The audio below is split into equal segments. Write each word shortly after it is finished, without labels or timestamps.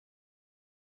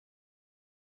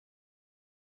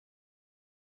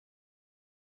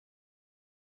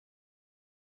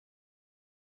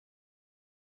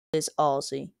is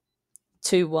Arlesey.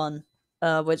 2-1.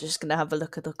 We're just gonna have a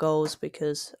look at the goals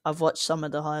because I've watched some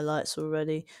of the highlights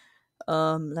already.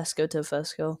 Let's go to the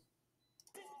first goal,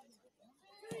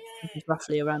 which is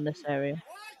roughly around this area.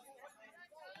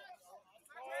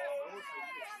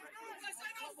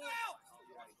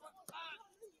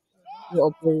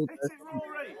 What a ball!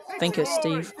 I think it's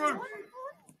Steve.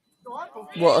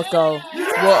 What a goal!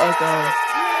 What a goal!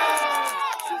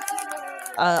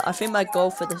 I think my goal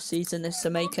for the season is to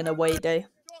make an away day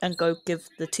and go give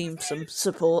the team some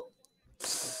support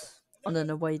on an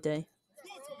away day.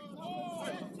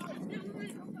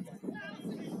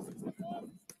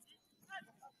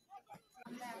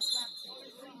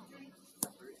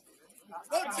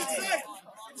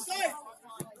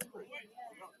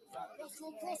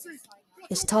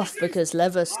 It's tough because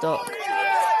Leverstock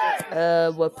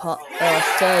were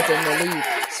third in the league,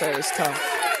 so it's tough.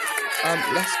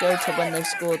 Let's go to when they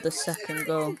scored the second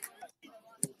goal.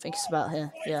 I think it's about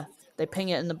here. Yeah, they ping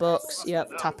it in the box.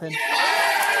 Yep, tap in.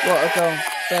 What a goal!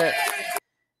 But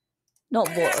not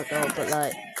what a goal, but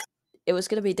like it was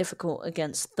going to be difficult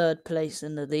against third place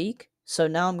in the league. So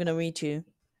now I'm going to read you.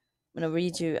 I'm going to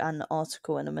read you an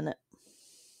article in a minute.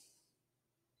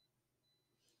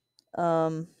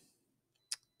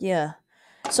 Yeah.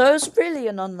 So it was really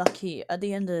an unlucky. At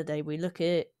the end of the day, we look at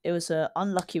it. It was an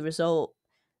unlucky result.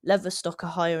 Leverstock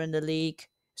are higher in the league.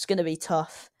 It's going to be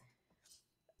tough.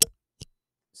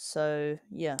 So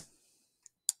yeah,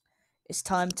 it's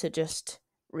time to just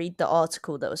read the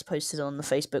article that was posted on the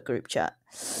Facebook group chat.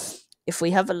 If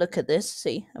we have a look at this,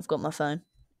 see, I've got my phone.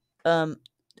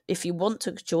 If you want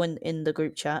to join in the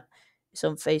group chat, it's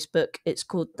on Facebook. It's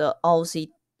called the Arlesey.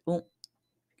 Oh,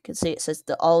 you can see it says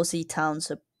the Arlesey Town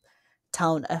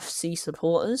FC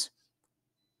supporters.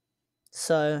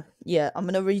 So yeah, I'm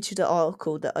gonna read you the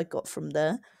article that I got from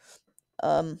there.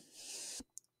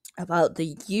 About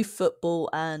the youth football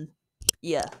and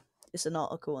yeah, it's an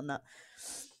article on that.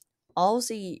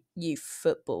 Arlesey Youth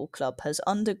Football Club has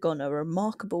undergone a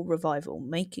remarkable revival,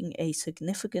 making a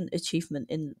significant achievement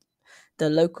in the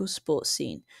local sports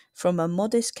scene. From a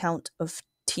modest count of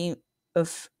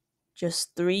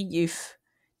just 3 youth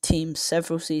teams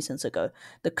several seasons ago,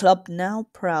 the club now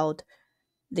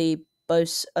proudly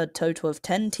boasts a total of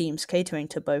 10 teams catering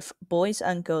to both boys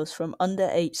and girls from under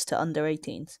 8s to under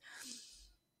 18s.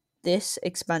 This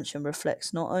expansion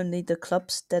reflects not only the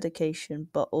club's dedication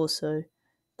but also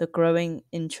the growing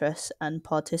interest and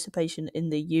participation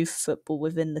in the youth football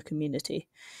within the community.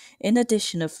 In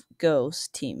addition of girls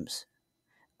teams,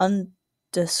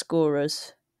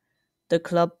 underscores the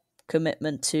club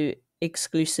commitment to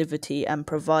exclusivity and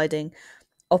providing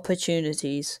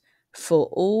opportunities for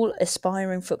all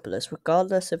aspiring footballers,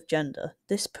 regardless of gender.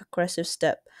 This progressive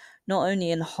step not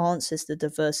only enhances the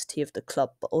diversity of the club,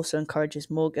 but also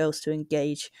encourages more girls to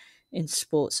engage in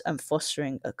sports and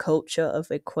fostering a culture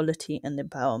of equality and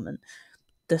empowerment.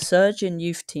 The surge in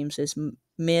youth teams is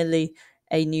merely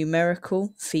a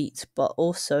numerical feat, but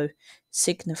also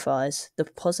signifies the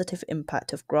positive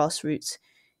impact of grassroots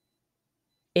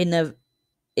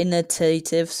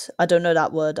initiatives. I don't know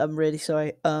that word. I'm really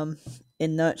sorry.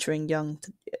 In nurturing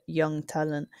young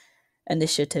talent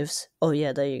initiatives. Oh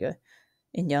yeah, there you go.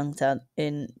 In young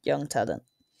talent.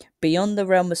 Beyond the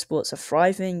realm of sports, a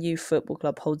thriving youth football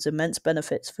club holds immense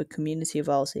benefits for the community of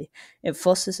Arlesey. It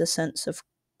fosters a sense of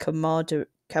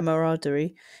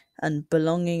camaraderie and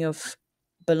belonging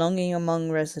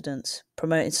among residents,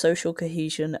 promoting social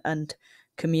cohesion and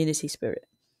community spirit.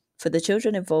 For the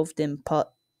children involved,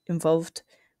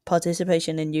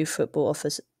 participation in youth football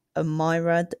offers a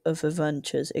myriad of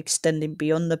adventures extending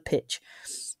beyond the pitch.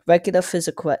 Regular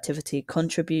physical activity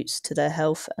contributes to their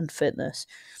health and fitness,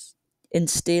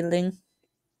 instilling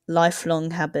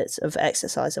lifelong habits of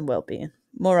exercise and well-being.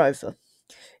 Moreover,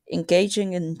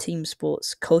 engaging in team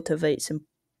sports cultivates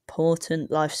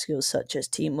important life skills such as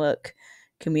teamwork,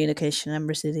 communication, and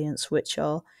resilience, which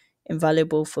are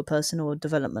invaluable for personal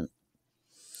development.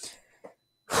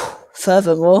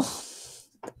 Furthermore,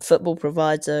 football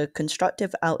provides a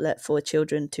constructive outlet for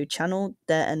children to channel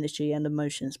their energy and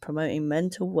emotions, promoting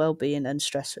mental well-being and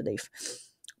stress relief.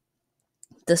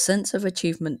 The sense of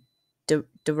achievement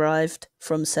derived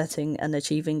from setting and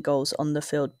achieving goals on the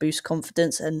field boosts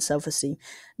confidence and self-esteem,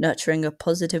 nurturing a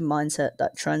positive mindset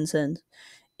that transcends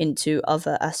into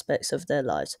other aspects of their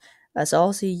lives. As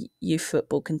Arlesey youth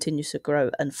football continues to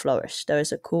grow and flourish, there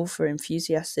is a call for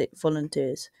enthusiastic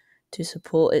volunteers to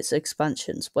support its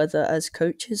expansions, whether as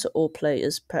coaches or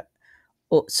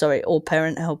or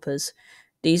parent helpers.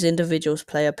 These individuals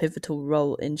play a pivotal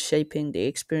role in shaping the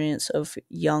experience of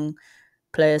young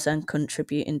players and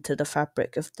contributing to the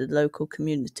fabric of the local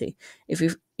community.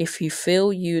 If you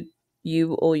feel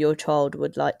you or your child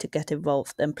would like to get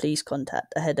involved, then please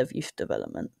contact the head of youth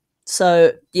development.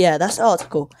 So yeah, that's the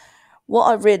article. What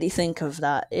I really think of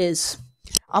that is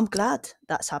I'm glad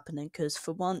that's happening, because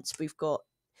for once we've got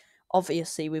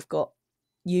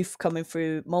youth coming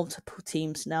through multiple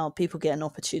teams now, people getting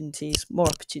opportunities, more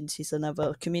opportunities than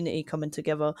ever, community coming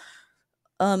together.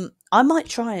 I might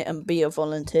try it and be a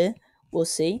volunteer. We'll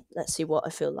see. Let's see what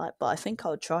I feel like. But I think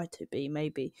I'll try to be,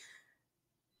 maybe.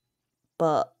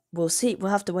 But we'll see.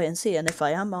 We'll have to wait and see. And if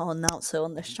I am, I'll announce it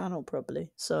on this channel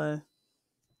probably. So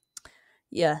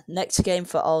yeah, next game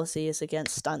for Arlesey is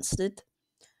against Stansted.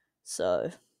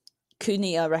 So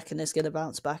Cooney, I reckon, is gonna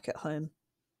bounce back at home.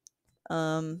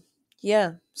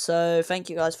 Yeah. So thank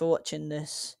you guys for watching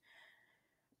this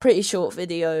pretty short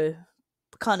video,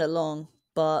 kind of long,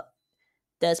 but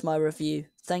there's my review.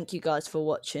 Thank you guys for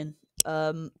watching.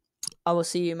 I will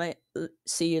see you, mate.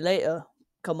 See you later.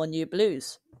 Come on, you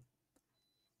Blues.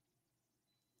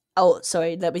 Oh,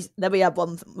 sorry. Let me add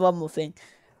one more thing.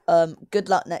 Good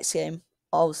luck next game.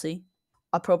 I'll see.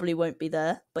 I probably won't be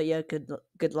there, but yeah,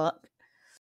 good luck.